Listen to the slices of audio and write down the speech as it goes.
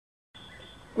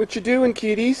What you doing,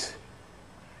 kitties?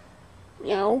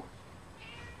 Meow.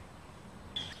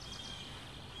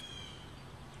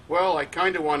 Well, I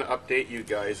kind of want to update you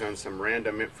guys on some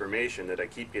random information that I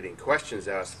keep getting questions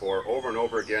asked for over and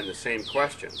over again, the same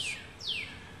questions.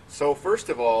 So first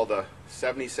of all, the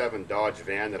 77 Dodge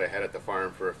van that I had at the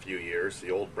farm for a few years,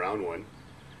 the old brown one,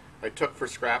 I took for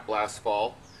scrap last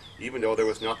fall, even though there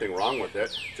was nothing wrong with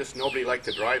it. Just nobody liked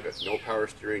to drive it. No power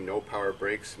steering, no power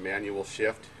brakes, manual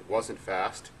shift. It wasn't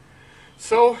fast.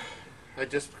 So I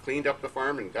just cleaned up the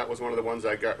farm, and that was one of the ones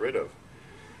I got rid of.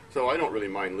 So I don't really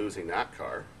mind losing that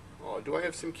car. Oh, do I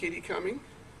have some kitty coming?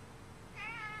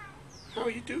 How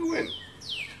you doing?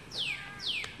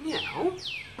 Meow.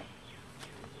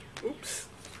 Oops.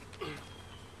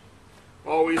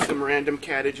 Always some random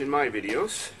cattage in my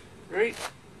videos, right?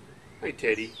 Hi,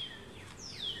 Teddy.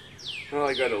 Well,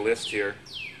 I got a list here.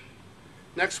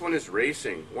 Next one is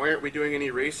racing. Why aren't we doing any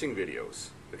racing videos?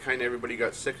 The kind everybody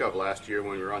got sick of last year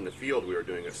when we were on the field, we were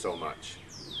doing it so much.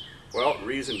 Well,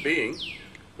 reason being,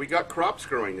 we got crops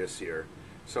growing this year,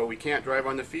 so we can't drive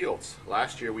on the fields.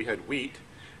 Last year we had wheat,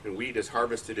 and wheat is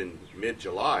harvested in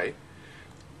mid-July,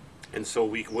 and so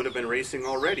we would have been racing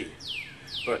already.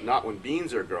 But not when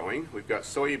beans are growing. We've got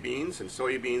soybeans, and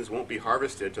soybeans won't be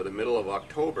harvested till the middle of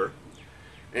October.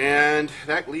 And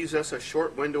that leaves us a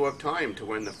short window of time to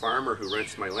when the farmer who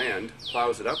rents my land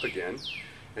plows it up again.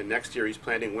 And next year he's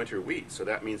planting winter wheat, so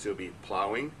that means he'll be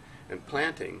plowing and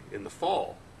planting in the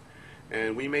fall.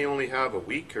 And we may only have a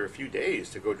week or a few days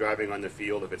to go driving on the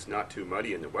field if it's not too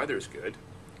muddy and the weather's good.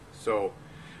 So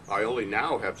I only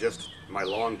now have just my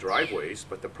long driveways,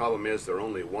 but the problem is they're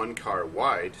only one car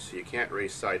wide, so you can't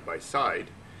race side by side.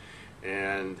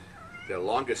 And the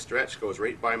longest stretch goes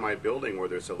right by my building where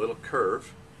there's a little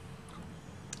curve,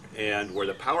 and where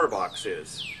the power box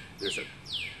is.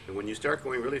 And when you start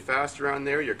going really fast around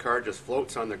there, your car just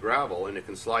floats on the gravel and it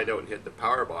can slide out and hit the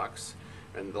power box.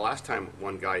 And the last time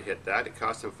one guy hit that, it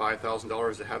cost him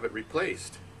 $5,000 to have it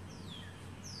replaced.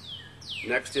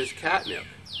 Next is catnip.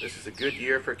 This is a good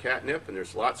year for catnip, and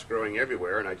there's lots growing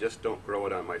everywhere, and I just don't grow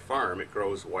it on my farm. It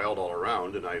grows wild all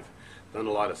around, and I've done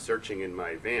a lot of searching in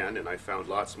my van, and I found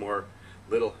lots more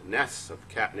little nests of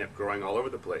catnip growing all over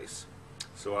the place.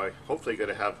 So I hopefully going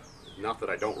to have enough that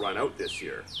I don't run out this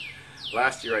year.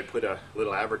 Last year I put a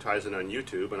little advertising on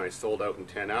YouTube, and I sold out in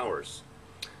 10 hours.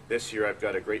 This year I've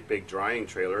got a great big drying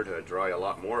trailer to dry a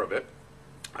lot more of it.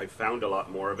 I found a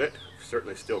lot more of it,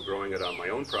 certainly still growing it on my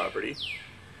own property.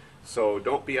 So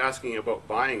don't be asking about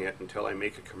buying it until I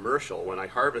make a commercial when I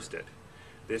harvest it.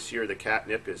 This year the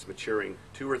catnip is maturing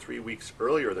 2 or 3 weeks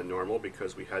earlier than normal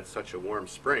because we had such a warm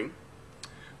spring.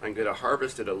 I'm going to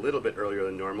harvest it a little bit earlier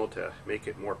than normal to make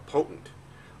it more potent.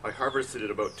 I harvested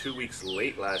it about 2 weeks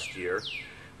late last year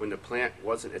when the plant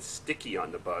wasn't as sticky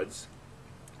on the buds,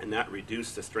 and that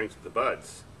reduced the strength of the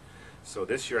buds. So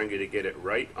this year I'm going to get it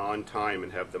right on time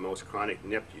and have the most chronic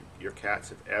nip your cats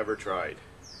have ever tried.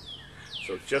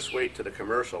 So just wait to the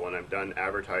commercial when I'm done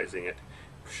advertising it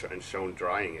and shown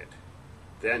drying it.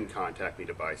 Then contact me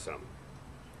to buy some.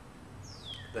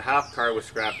 The half car was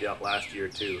scrapped out last year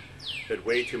too. Had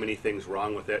way too many things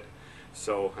wrong with it,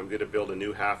 so I'm going to build a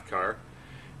new half car,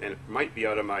 and it might be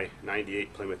out of my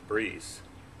 98 Plymouth Breeze.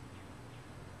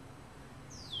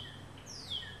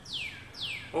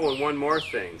 Oh, and one more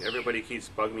thing. Everybody keeps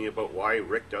bugging me about why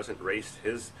Rick doesn't race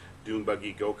his dune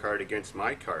buggy go-kart against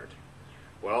my kart.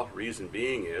 Well, reason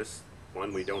being is,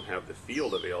 one, we don't have the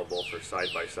field available for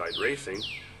side-by-side racing,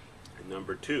 and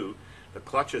number two, the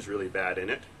clutch is really bad in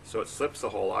it, so it slips a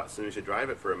whole lot as soon as you drive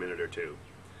it for a minute or two.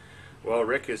 Well,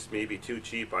 Rick is maybe too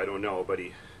cheap, I don't know, but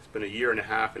it's been a year and a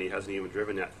half and he hasn't even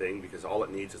driven that thing because all it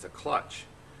needs is a clutch.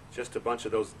 Just a bunch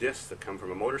of those discs that come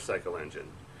from a motorcycle engine.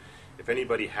 If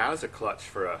anybody has a clutch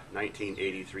for a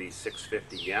 1983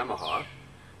 650 Yamaha,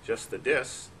 just the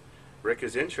discs, Rick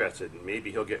is interested, and maybe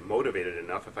he'll get motivated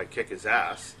enough if I kick his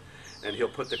ass, and he'll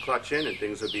put the clutch in and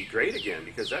things will be great again,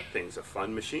 because that thing's a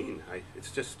fun machine.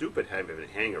 It's just stupid having it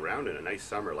hang around in a nice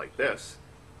summer like this.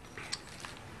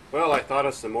 Well, I thought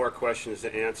of some more questions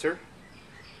to answer.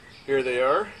 Here they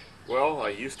are. Well, I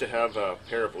used to have a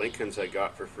pair of Lincolns I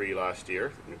got for free last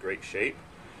year, in great shape,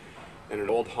 and an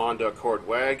old Honda Accord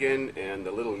wagon, and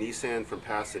the little Nissan from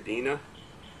Pasadena.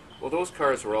 Well, those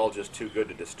cars were all just too good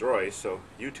to destroy, so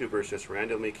YouTubers just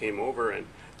randomly came over and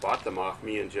bought them off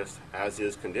me in just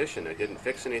as-is condition. I didn't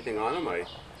fix anything on them, I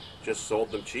just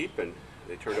sold them cheap, and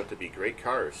they turned out to be great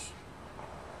cars.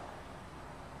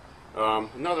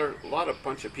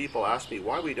 Bunch of people ask me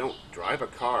why we don't drive a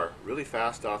car really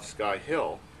fast off Sky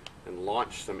Hill and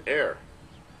launch some air.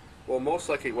 Well, most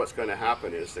likely what's going to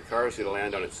happen is the car is going to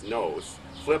land on its nose,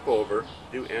 flip over,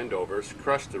 do end overs,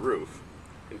 crush the roof,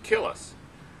 and kill us.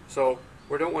 So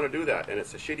we don't want to do that, and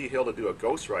it's a shitty hill to do a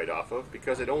ghost ride off of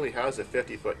because it only has a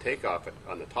 50-foot takeoff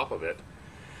on the top of it,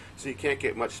 so you can't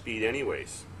get much speed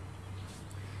anyways.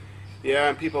 Yeah,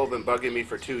 and people have been bugging me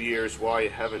for 2 years why I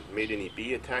haven't made any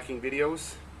bee attacking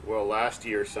videos. Well, last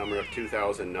year, summer of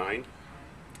 2009,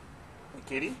 hey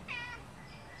kitty,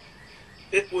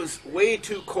 it was way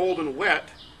too cold and wet,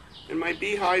 and my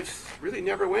beehives really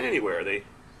never went anywhere.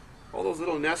 All those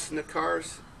little nests in the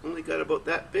cars only got about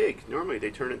that big. Normally they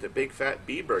turn into big fat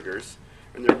bee burgers,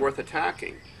 and they're worth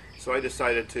attacking. So I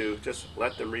decided to just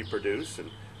let them reproduce and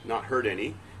not hurt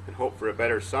any, and hope for a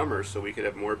better summer so we could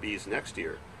have more bees next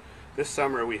year. This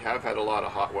summer we have had a lot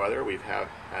of hot weather, we've had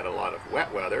a lot of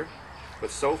wet weather,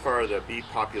 but so far the bee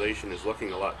population is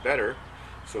looking a lot better,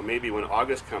 so maybe when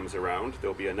August comes around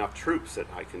there'll be enough troops that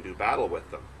I can do battle with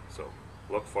them. So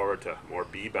look forward to more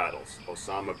bee battles.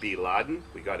 Osama bin Laden,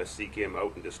 we got to seek him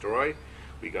out and destroy.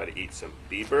 We got to eat some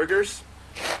bee burgers.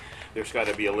 There's got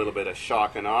to be a little bit of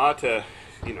shock and awe to,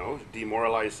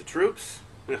 demoralize the troops.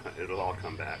 It'll all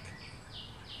come back.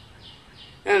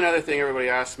 And another thing everybody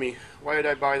asks me, why did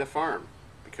I buy the farm?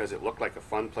 Because it looked like a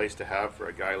fun place to have for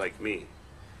a guy like me.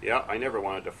 Yeah, I never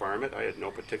wanted to farm it. I had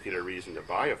no particular reason to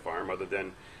buy a farm other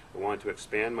than I wanted to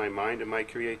expand my mind and my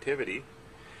creativity.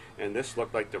 And this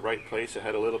looked like the right place. It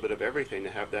had a little bit of everything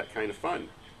to have that kind of fun.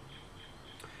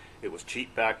 It was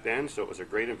cheap back then, so it was a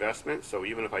great investment. So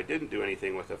even if I didn't do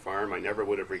anything with the farm, I never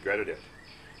would have regretted it.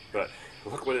 But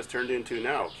look what it's turned into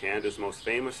now. Canada's most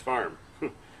famous farm.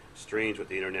 Strange what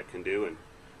the internet can do, and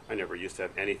I never used to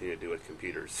have anything to do with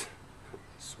computers.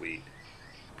 Sweet.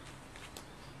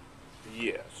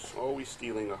 Yes, always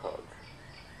stealing a hug.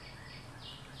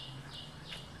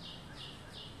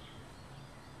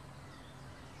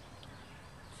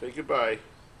 Say goodbye.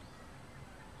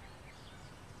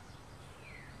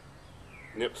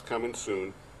 Nip's coming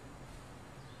soon.